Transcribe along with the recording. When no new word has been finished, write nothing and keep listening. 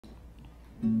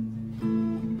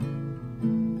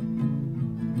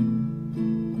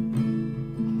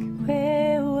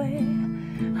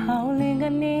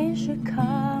hakilinganishwi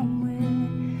kamwe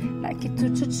na kitu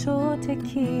chochote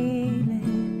kile.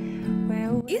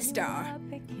 Easter.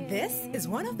 This is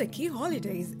one of the key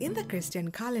holidays in the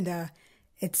Christian calendar.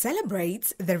 It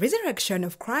celebrates the resurrection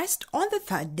of Christ on the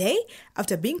third day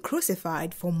after being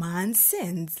crucified for man's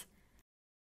sins.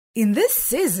 In this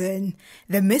season,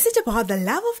 the message about the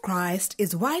love of Christ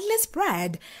is widely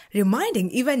spread,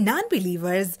 reminding even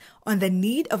non-believers on the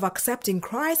need of accepting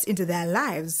Christ into their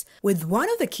lives, with one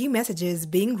of the key messages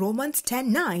being Romans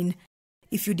 10:9.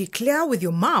 If you declare with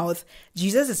your mouth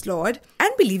Jesus is Lord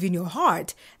and believe in your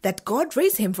heart that God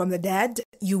raised him from the dead,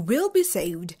 you will be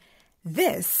saved.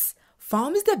 This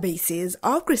forms the basis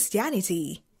of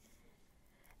Christianity.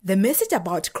 The message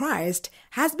about Christ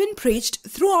has been preached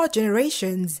throughout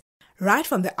generations, right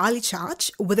from the early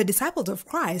church with the disciples of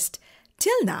Christ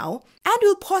till now, and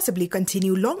will possibly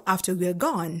continue long after we are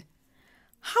gone.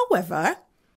 However,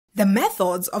 the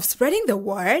methods of spreading the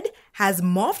word has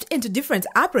morphed into different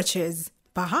approaches,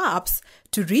 perhaps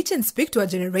to reach and speak to a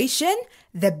generation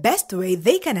the best way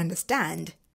they can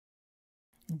understand.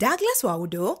 Douglas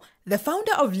Waudo, the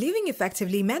founder of Living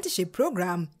Effectively Mentorship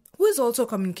program, who is also a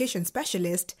communication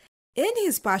specialist, in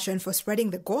his passion for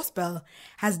spreading the gospel,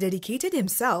 has dedicated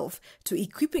himself to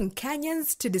equipping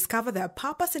Kenyans to discover their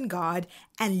purpose in God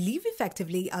and live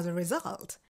effectively as a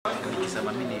result.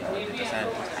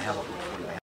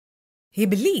 He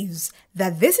believes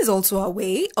that this is also a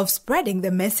way of spreading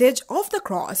the message of the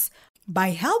cross by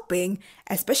helping,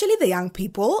 especially the young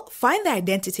people, find their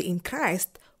identity in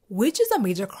Christ, which is a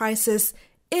major crisis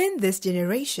in this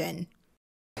generation.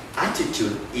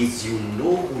 Attitude is you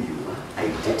know who you are,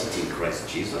 identity in Christ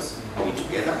Jesus, are we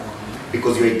together?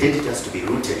 Because your identity has to be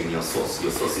rooted in your source.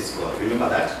 Your source is God, remember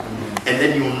that? And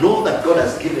then you know that God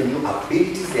has given you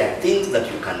abilities, there are things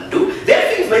that you can do. There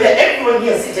are things, whether everyone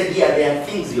here seated here, there are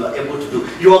things you are able to do.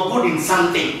 You are good in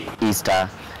something. Easter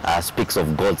speaks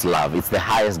of God's love. It's the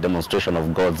highest demonstration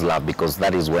of God's love, because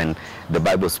that is when the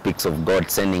Bible speaks of God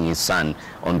sending his son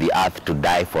on the earth to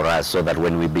die for us, so that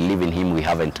when we believe in him we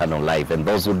have eternal life, and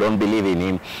those who don't believe in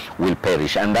him will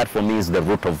perish. And that for me is the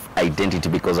root of identity,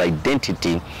 because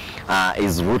identity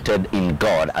is rooted in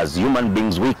God. As human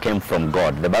beings, we came from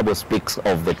God. The Bible speaks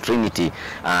of the Trinity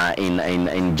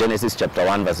in Genesis chapter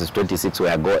 1 verses 26,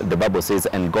 where the Bible says,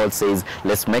 and God says,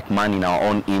 let's make man in our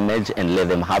own image and let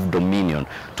them have dominion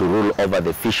to rule over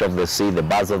the fish of the sea, the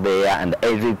birds of the air, and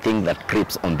everything that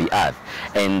creeps on the earth.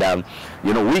 And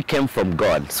we came from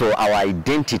God, so our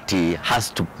identity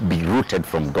has to be rooted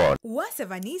from God. Uwase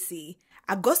Vanissy,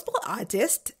 a gospel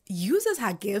artist, uses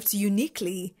her gifts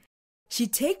uniquely. She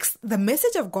takes the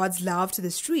message of God's love to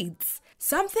the streets,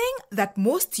 something that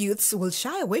most youths will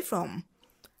shy away from.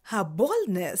 Her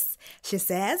boldness, she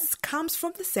says, comes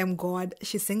from the same God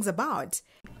she sings about.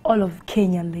 All of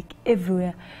Kenya, like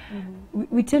everywhere,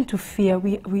 we tend to fear.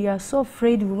 We are so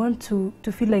afraid. We want to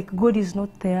feel like God is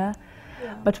not there.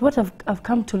 Yeah. But what I've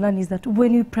come to learn is that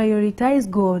when you prioritize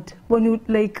God, when you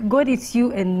God is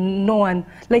you and no one,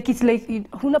 it's like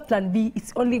huna plan B,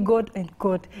 it's only God and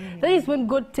God. That is when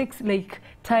God takes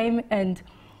time and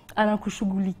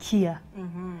anakushughulikia.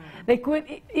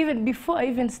 Even before I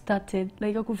even started,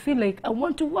 I could feel like I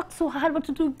want to work so hard, I want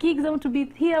to do gigs, I want to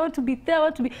be here, I want to be there, I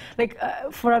want to be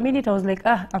for a minute I was like,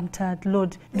 I'm tired,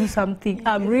 Lord, do something.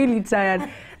 I'm really tired.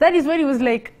 That is when it was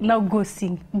now go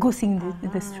sing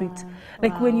the streets.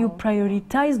 When you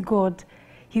prioritize God,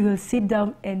 he will sit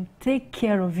down and take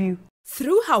care of you.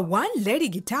 Through her one-lady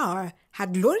guitar, her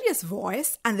glorious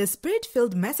voice, and the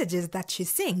spirit-filled messages that she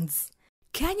sings,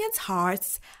 Kenyans'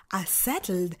 hearts are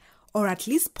settled, or at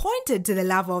least pointed to the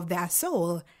love of their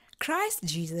soul, Christ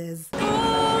Jesus.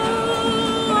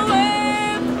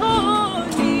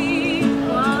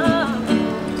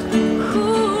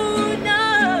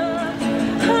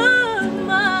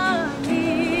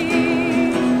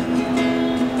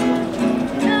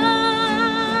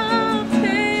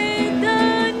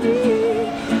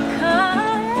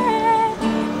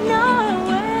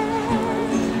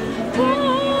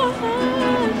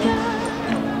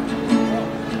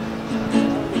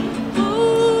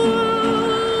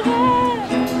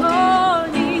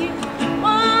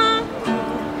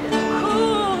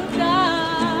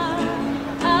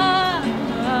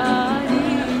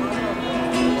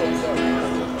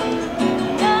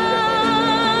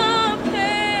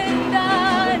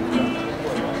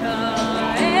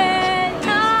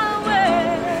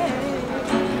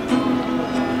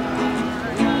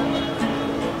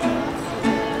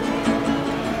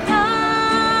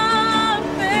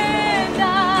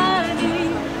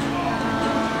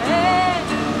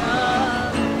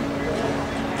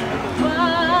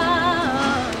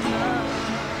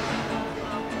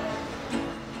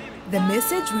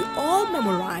 passage we all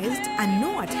memorized and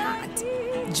know at heart,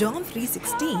 John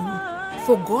 3:16,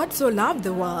 "For God so loved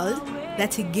the world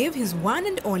that he gave his one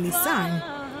and only Son,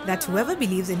 that whoever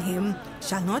believes in him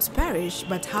shall not perish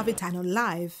but have eternal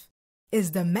life,"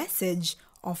 is the message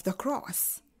of the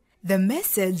cross. The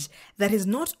message that is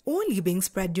not only being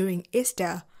spread during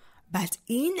Easter, but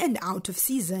in and out of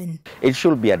season. It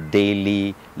should be a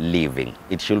daily living.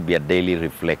 It should be a daily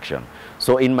reflection.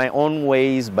 So in my own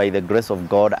ways, by the grace of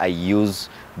God, I use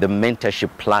the mentorship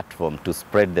platform to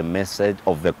spread the message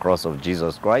of the cross of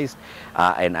Jesus Christ.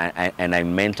 And I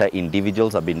mentor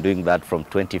individuals. I've been doing that from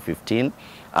 2015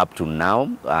 up to now.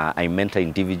 I mentor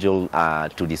individuals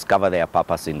to discover their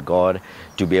purpose in God,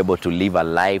 to be able to live a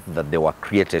life that they were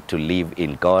created to live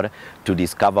in God, to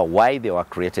discover why they were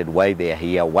created, why they are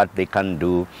here, what they can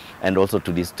do, and also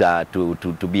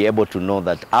to be able to know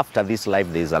that after this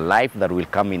life there is a life that will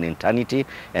come in eternity,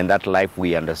 and that life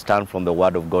we understand from the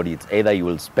Word of God. It's either you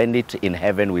will spend it in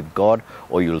heaven with God,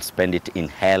 or you will spend it in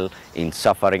hell, in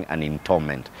suffering and in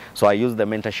torment. So I use the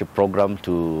mentorship program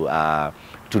to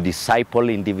disciple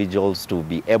individuals, to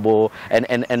be able,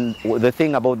 and the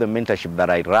thing about the mentorship that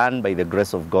I run by the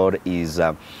grace of God is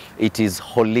it is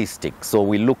holistic. So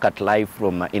we look at life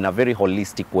from in a very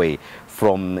holistic way,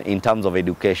 from in terms of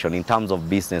education, in terms of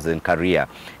business and career,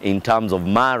 in terms of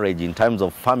marriage, in terms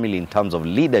of family, in terms of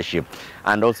leadership,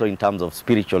 and also in terms of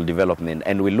spiritual development.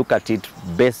 And we look at it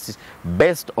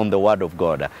based on the Word of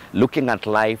God, looking at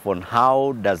life on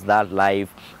how does that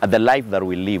life, the life that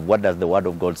we live, what does the Word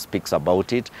of God speaks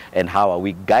about it, and how are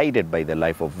we guided by the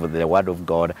life of the Word of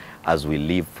God as we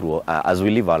live through, as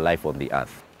we live our life on the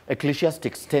earth.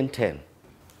 Ecclesiastes 10:10.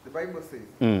 The Bible says,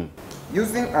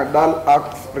 using a dull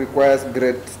axe requires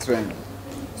great strength,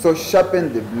 so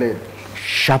sharpen the blade.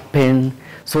 Sharpen.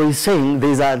 So he's saying,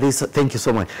 thank you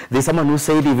so much. There's someone who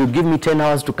said, if you give me 10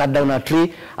 hours to cut down a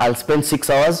tree, I'll spend 6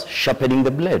 hours sharpening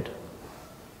the blade,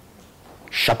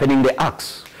 sharpening the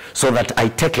axe, so that I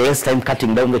take less time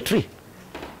cutting down the tree.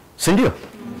 Sindio?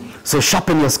 So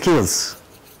sharpen your skills.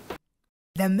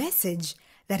 The message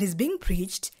that is being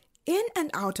preached in and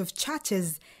out of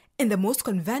churches in the most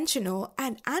conventional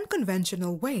and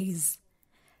unconventional ways.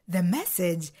 The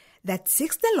message that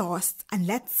seeks the lost and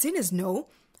lets sinners know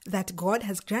that God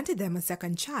has granted them a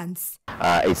second chance.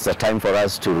 It's a time for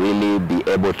us to really be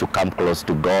able to come close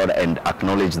to God and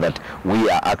acknowledge that we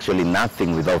are actually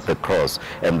nothing without the cross,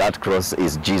 and that cross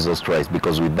is Jesus Christ,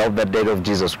 because without the death of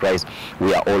Jesus Christ,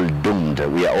 we are all doomed.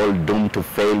 We are all doomed to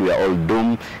fail. We are all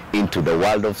doomed into the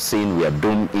world of sin. We are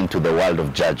doomed into the world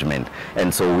of judgment.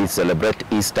 And so we celebrate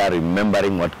Easter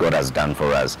remembering what God has done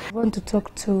for us. I want to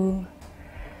talk to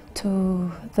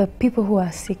the people who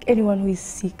are sick, anyone who is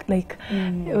sick. Like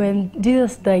when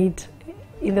Jesus died,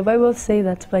 in the Bible say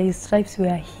that by his stripes we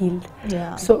are healed.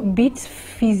 Yeah. So be it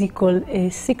physical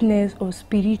sickness or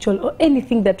spiritual or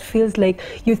anything that feels like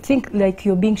you think like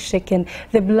you're being shaken,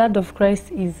 the blood of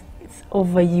Christ is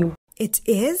over you. It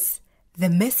is the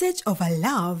message of a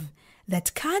love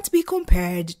that can't be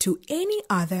compared to any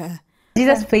other.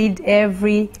 Jesus paid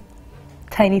every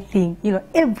tiny thing, you know,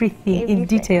 everything in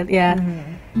detail. Yeah.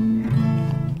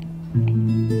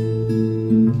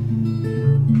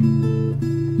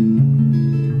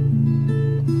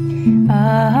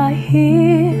 I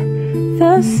hear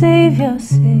the Savior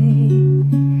say,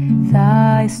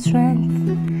 thy strength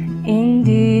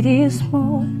indeed is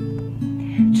small.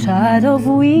 Child of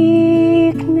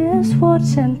weakness,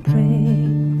 watch and pray.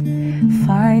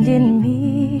 Find in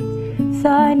me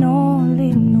thine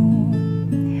only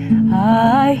known.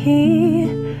 I hear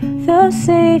the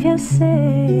Savior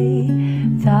say,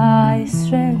 thy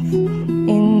strength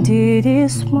indeed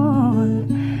is small.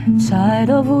 Child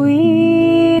of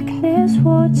weakness,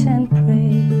 watch and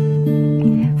pray.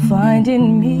 Find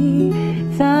in me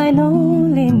thine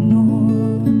only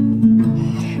known.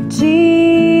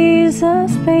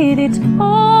 Jesus paid it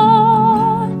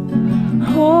all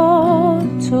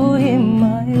to him I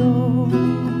owe.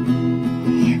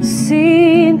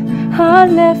 Sin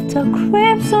had left a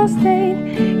crimson stain,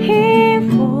 he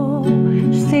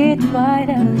washed it white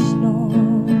as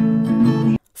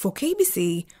snow. For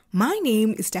KBC, my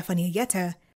name is Stephanie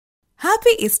Ayieta.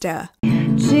 Happy Easter.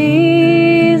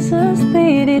 Jesus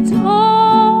paid it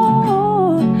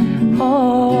all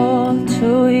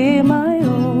to him I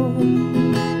owe.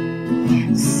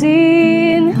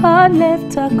 Sin had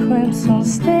left a crimson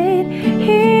stain,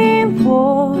 he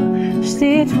washed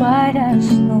it white as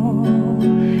snow.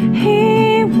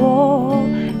 He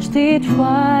washed it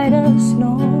white as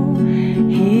snow.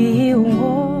 He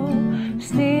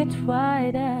washed it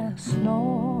white as snow.